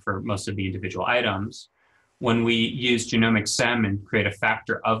power than for most of the individual items. When we use genomic SEM and create a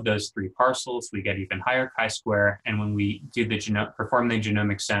factor of those 3 parcels, we get even higher chi-square. And when we do perform the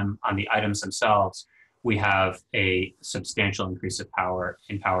genomic SEM on the items themselves, we have a substantial increase of power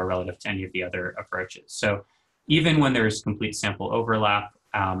relative to any of the other approaches. So even when there's complete sample overlap,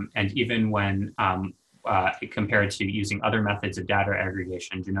 and even when compared to using other methods of data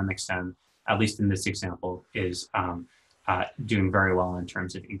aggregation, genomic SEM, at least in this example, is doing very well in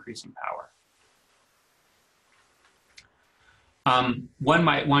terms of increasing power. One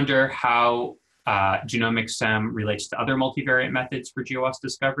might wonder how genomic SEM relates to other multivariate methods for GWAS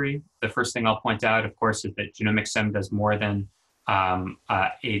discovery. The first thing I'll point out, of course, is that genomic SEM does more than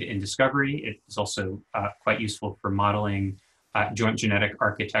aid in discovery. It is also quite useful for modeling joint genetic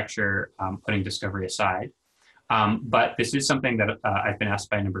architecture, putting discovery aside. But this is something that I've been asked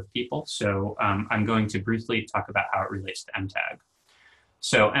by a number of people. So I'm going to briefly talk about how it relates to MTAG.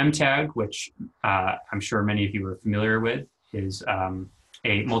 So MTAG, which I'm sure many of you are familiar with, is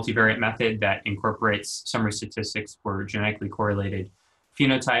a multivariate method that incorporates summary statistics for genetically correlated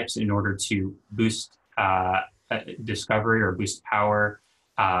phenotypes in order to boost discovery or boost power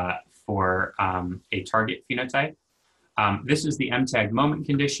for a target phenotype. This is the MTAG moment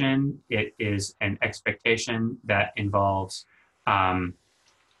condition. It is an expectation that involves the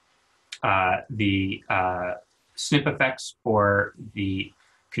SNP effects for the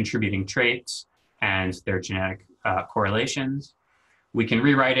contributing traits and their genetic correlations. We can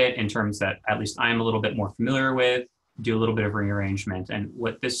rewrite it in terms that at least I'm a little bit more familiar with, do a little bit of rearrangement. And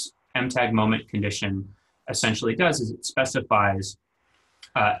what this MTAG moment condition essentially does is it specifies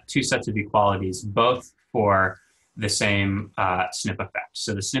 2 sets of equalities, both for the same SNP effect.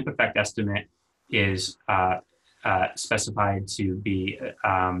 So the SNP effect estimate is specified to be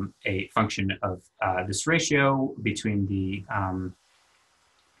a function of this ratio between the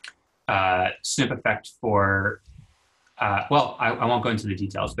SNP effect for, well, I won't go into the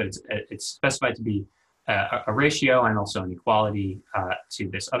details, but it's specified to be a ratio and also an equality to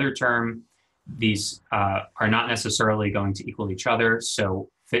this other term. These are not necessarily going to equal each other. So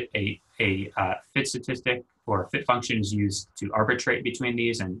a fit statistic or a fit function is used to arbitrate between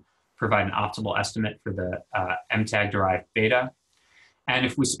these and provide an optimal estimate for the MTAG-derived beta. And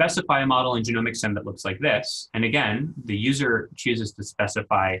if we specify a model in genomic SEM that looks like this, and again, the user chooses to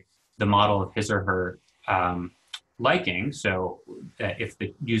specify the model of his or her liking. So if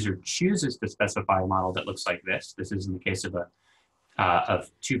the user chooses to specify a model that looks like this is in the case of of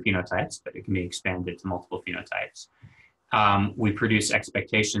 2 phenotypes, but it can be expanded to multiple phenotypes. We produce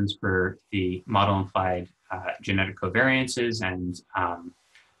expectations for the model-implied genetic covariances and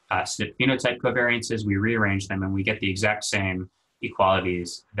SNP phenotype covariances. We rearrange them and we get the exact same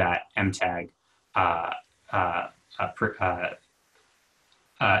equalities that MTAG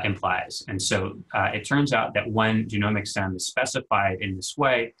implies. And so it turns out that when genomic SEM is specified in this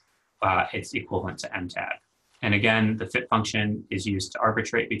way, it's equivalent to MTAG. And again, the fit function is used to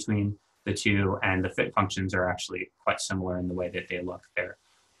arbitrate between the 2, and the fit functions are actually quite similar in the way that they look. They're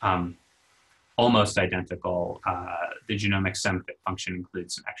almost identical. The genomic SEM fit function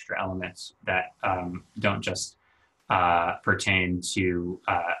includes some extra elements that don't just pertain to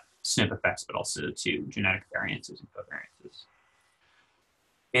SNP effects, but also to genetic variances and covariances.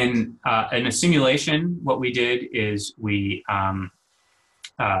 In a simulation, what we did is we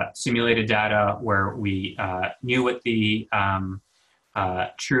simulated data where we knew what the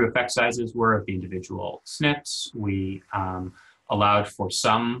true effect sizes were of the individual SNPs. We allowed for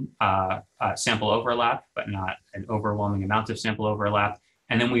some sample overlap, but not an overwhelming amount of sample overlap.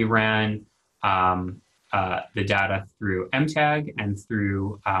 And then we ran the data through MTAG and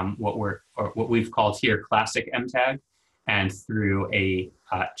through what we've called here classic MTAG, and through a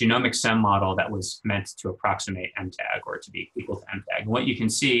genomic SEM model that was meant to approximate MTAG or to be equal to MTAG. And what you can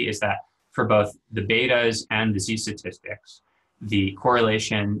see is that for both the betas and the Z statistics, the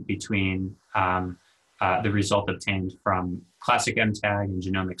correlation between the result obtained from classic MTAG and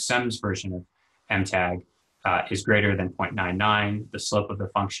genomic SEM's version of MTAG is greater than 0.99. The slope of the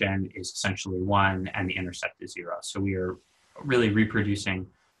function is essentially 1, and the intercept is 0. So we are really reproducing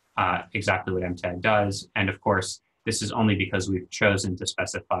exactly what MTAG does. And of course, this is only because we've chosen to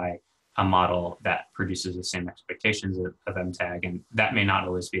specify a model that produces the same expectations of MTAG, and that may not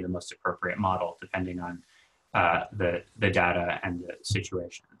always be the most appropriate model depending on the data and the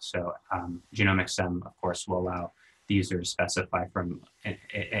situation. So genomic SEM, of course, will allow the user to specify from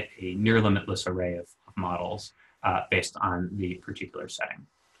a near limitless array of models based on the particular setting.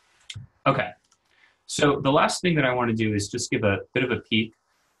 Okay, so the last thing that I want to do is just give a bit of a peek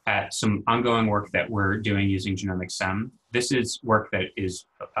at some ongoing work that we're doing using genomic SEM. This is work that is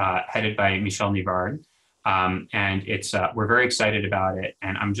headed by Michel Nivard, and it's we're very excited about it.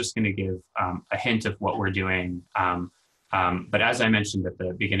 And I'm just going to give a hint of what we're doing. But as I mentioned at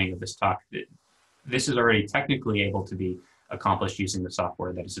the beginning of this talk, this is already technically able to be accomplished using the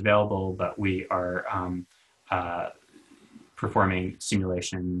software that is available, but we are performing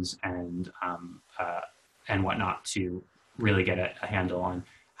simulations and whatnot to really get a handle on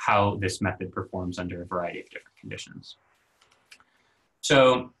how this method performs under a variety of different conditions.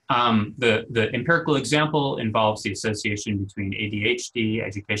 So the empirical example involves the association between ADHD,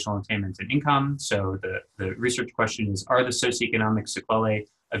 educational attainment, and income. So the research question is, are the socioeconomic sequelae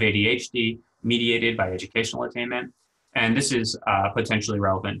of ADHD mediated by educational attainment? And this is potentially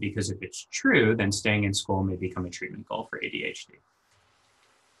relevant because if it's true, then staying in school may become a treatment goal for ADHD.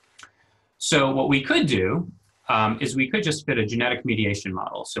 So what we could do is we could just fit a genetic mediation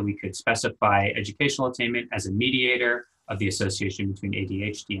model. So we could specify educational attainment as a mediator of the association between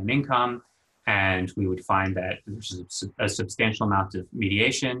ADHD and income. And we would find that there's a substantial amount of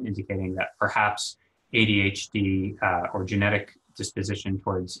mediation indicating that perhaps ADHD or genetic disposition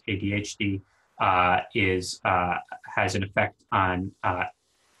towards ADHD has an effect on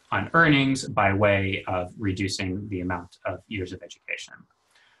earnings by way of reducing the amount of years of education.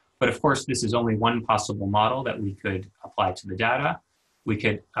 But of course, this is only one possible model that we could apply to the data. We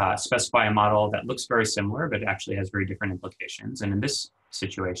could specify a model that looks very similar, but actually has very different implications. And in this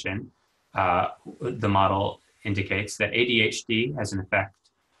situation, the model indicates that ADHD has an effect,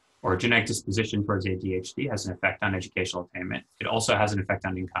 or genetic disposition towards ADHD has an effect on educational attainment. It also has an effect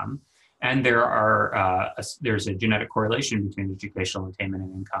on income. And there's a genetic correlation between educational attainment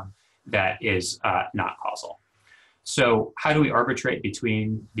and income that is not causal. So how do we arbitrate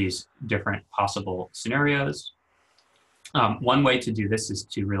between these different possible scenarios? One way to do this is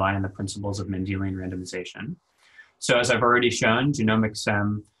to rely on the principles of Mendelian randomization. So as I've already shown, genomic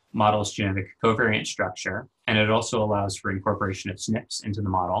SEM models genetic covariant structure, and it also allows for incorporation of SNPs into the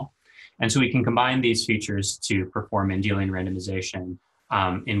model. And so we can combine these features to perform Mendelian randomization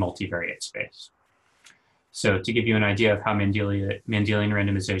in multivariate space. So to give you an idea of how Mendelian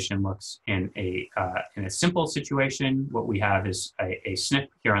randomization looks in a simple situation, what we have is a SNP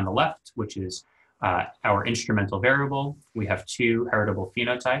here on the left, which is our instrumental variable. We have two heritable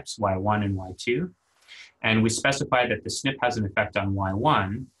phenotypes, Y1 and Y2. And we specify that the SNP has an effect on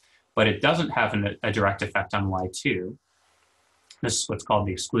Y1, but it doesn't have a direct effect on Y2. This is what's called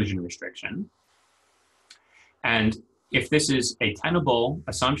the exclusion restriction. And if this is a tenable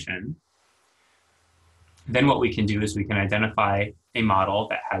assumption, then what we can do is we can identify a model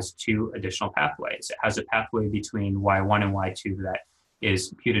that has two additional pathways. It has a pathway between Y1 and Y2 that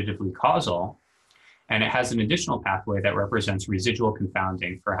is putatively causal, and it has an additional pathway that represents residual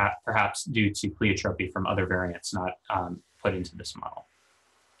confounding, perhaps due to pleiotropy from other variants not put into this model.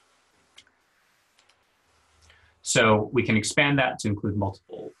 So we can expand that to include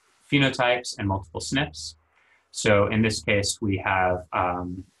multiple phenotypes and multiple SNPs. So in this case, we have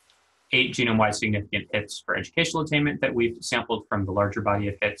 8 genome-wide significant hits for educational attainment that we've sampled from the larger body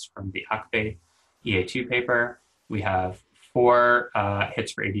of hits from the Akpe EA2 paper. We have 4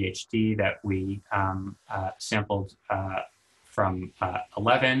 hits for ADHD that we sampled from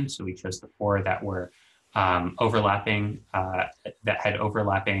 11. So we chose the 4 that were overlapping, that had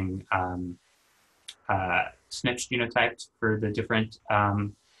overlapping SNPs genotypes for the different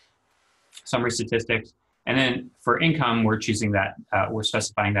summary statistics. And then for income, we're choosing that, we're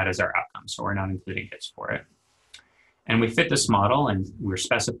specifying that as our outcome. So we're not including hits for it. And we fit this model, and we're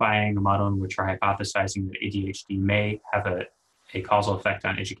specifying a model in which we're hypothesizing that ADHD may have a causal effect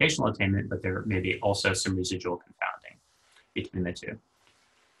on educational attainment, but there may be also some residual confounding between the two.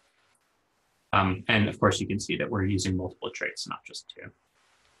 And of course, you can see that we're using multiple traits, not just 2.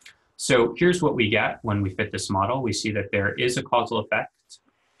 So here's what we get when we fit this model. We see that there is a causal effect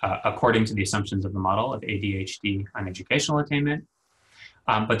according to the assumptions of the model of ADHD on educational attainment.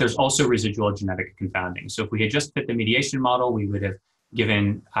 But there's also residual genetic confounding. So if we had just fit the mediation model, we would have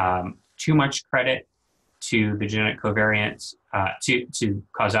given too much credit to the genetic covariance, to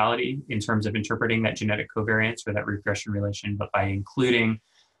causality in terms of interpreting that genetic covariance or that regression relation. But by including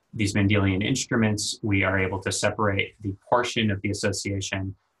these Mendelian instruments, we are able to separate the portion of the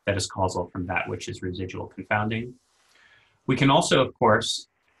association that is causal from that which is residual confounding. We can also, of course,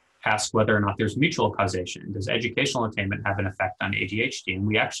 ask whether or not there's mutual causation. Does educational attainment have an effect on ADHD? And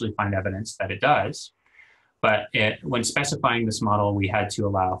we actually find evidence that it does. But when specifying this model, we had to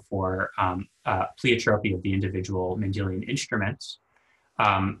allow for pleiotropy of the individual Mendelian instruments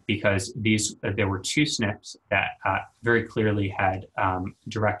because there were two SNPs that very clearly had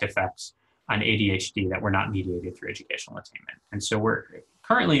direct effects on ADHD that were not mediated through educational attainment. And so we're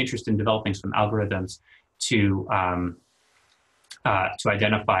currently interested in developing some algorithms to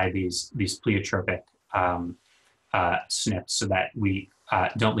identify these pleiotropic SNPs so that we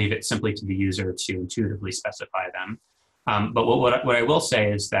don't leave it simply to the user to intuitively specify them. But what I will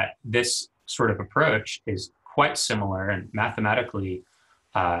say is that this sort of approach is quite similar and mathematically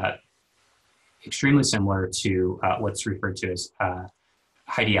extremely similar to what's referred to as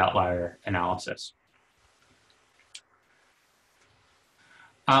Heidi outlier analysis.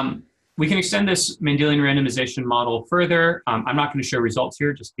 We can extend this Mendelian randomization model further. I'm not going to show results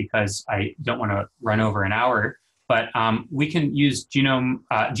here just because I don't want to run over an hour, but we can use gene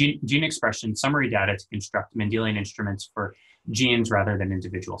expression summary data to construct Mendelian instruments for genes rather than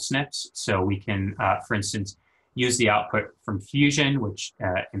individual SNPs. So we can, for instance, use the output from fusion, which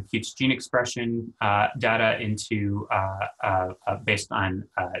imputes gene expression data into based on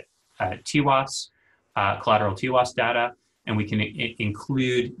TWAS, collateral TWAS data, and we can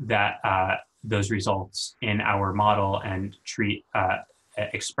include those results in our model and treat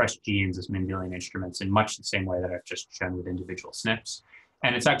expressed genes as Mendelian instruments in much the same way that I've just shown with individual SNPs.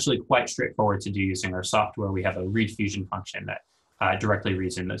 And it's actually quite straightforward to do using our software. We have a read fusion function that directly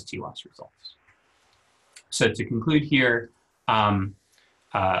reads in those TWAS results. So to conclude here,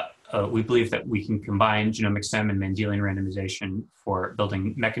 we believe that we can combine genomic STEM and Mendelian randomization for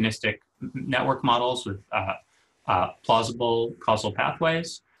building mechanistic network models with plausible causal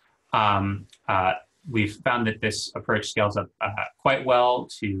pathways. We've found that this approach scales up quite well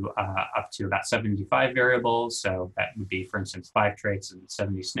to up to about 75 variables. So that would be, for instance, 5 traits and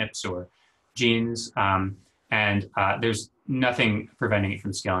 70 SNPs or genes. And there's nothing preventing it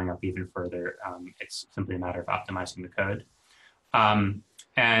from scaling up even further. It's simply a matter of optimizing the code.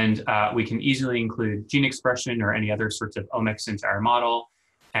 And we can easily include gene expression or any other sorts of omics into our model.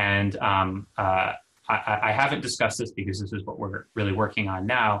 And I haven't discussed this because this is what we're really working on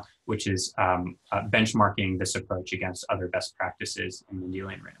now, which is benchmarking this approach against other best practices in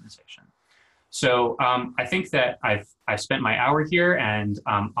Mendelian randomization. So I think that I've spent my hour here, and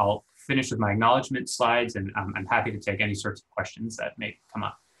I'll finish with my acknowledgement slides, and I'm happy to take any sorts of questions that may come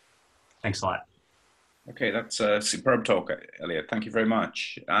up. Thanks a lot. Okay, that's a superb talk, Elliot. Thank you very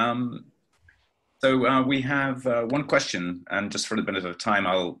much. So we have one question, and just for a bit of time,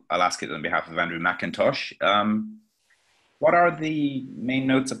 I'll ask it on behalf of Andrew McIntosh. What are the main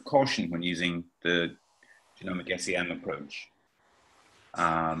notes of caution when using the genomic SEM approach?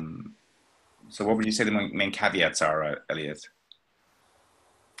 So what would you say the main caveats are, Elliot?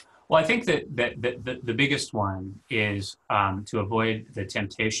 Well, I think that the biggest one is to avoid the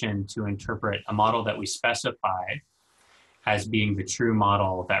temptation to interpret a model that we specify as being the true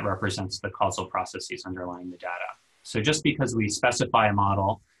model that represents the causal processes underlying the data. So just because we specify a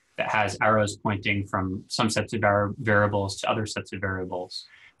model that has arrows pointing from some sets of variables to other sets of variables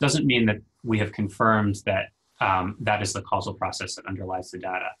doesn't mean that we have confirmed that that is the causal process that underlies the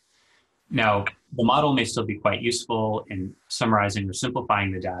data. Now, the model may still be quite useful in summarizing or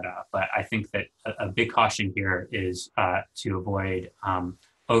simplifying the data, but I think that a big caution here is to avoid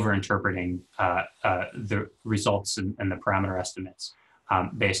over-interpreting the results and the parameter estimates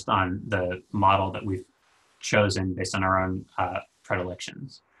based on the model that we've chosen based on our own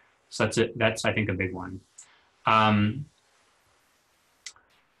predilections. So that's, I think, a big one. I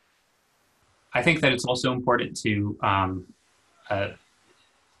think that it's also important to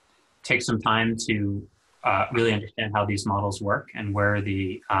take some time to really understand how these models work and where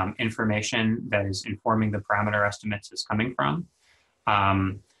the information that is informing the parameter estimates is coming from.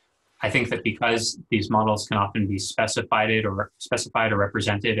 I think that because these models can often be specified or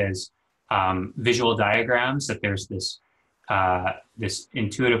represented as visual diagrams, that there's this this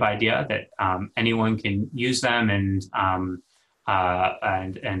intuitive idea that anyone can use them, and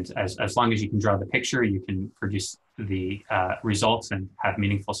as long as you can draw the picture, you can produce the results and have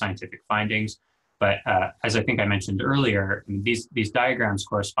meaningful scientific findings. But as I think I mentioned earlier, these diagrams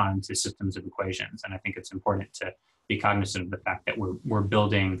correspond to systems of equations. And I think it's important to be cognizant of the fact that we're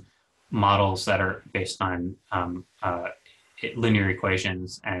building models that are based on linear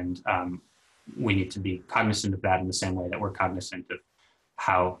equations. And we need to be cognizant of that in the same way that we're cognizant of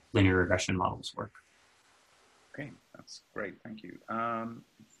how linear regression models work. Okay, that's great, thank you.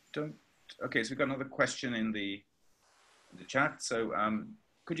 Okay, so we've got another question in the chat. So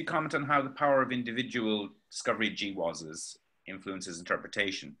could you comment on how the power of individual discovery GWASs influences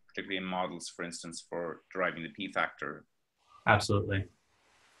interpretation, particularly in models, for instance, for deriving the P factor? Absolutely.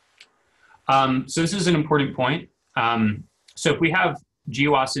 So this is an important point. So if we have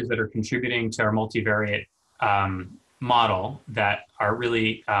GWASs that are contributing to our multivariate model that are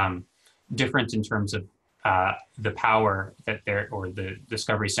really different in terms of the power that or the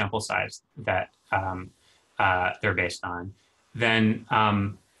discovery sample size that they're based on, then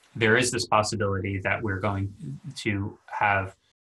there is this possibility that we're going to have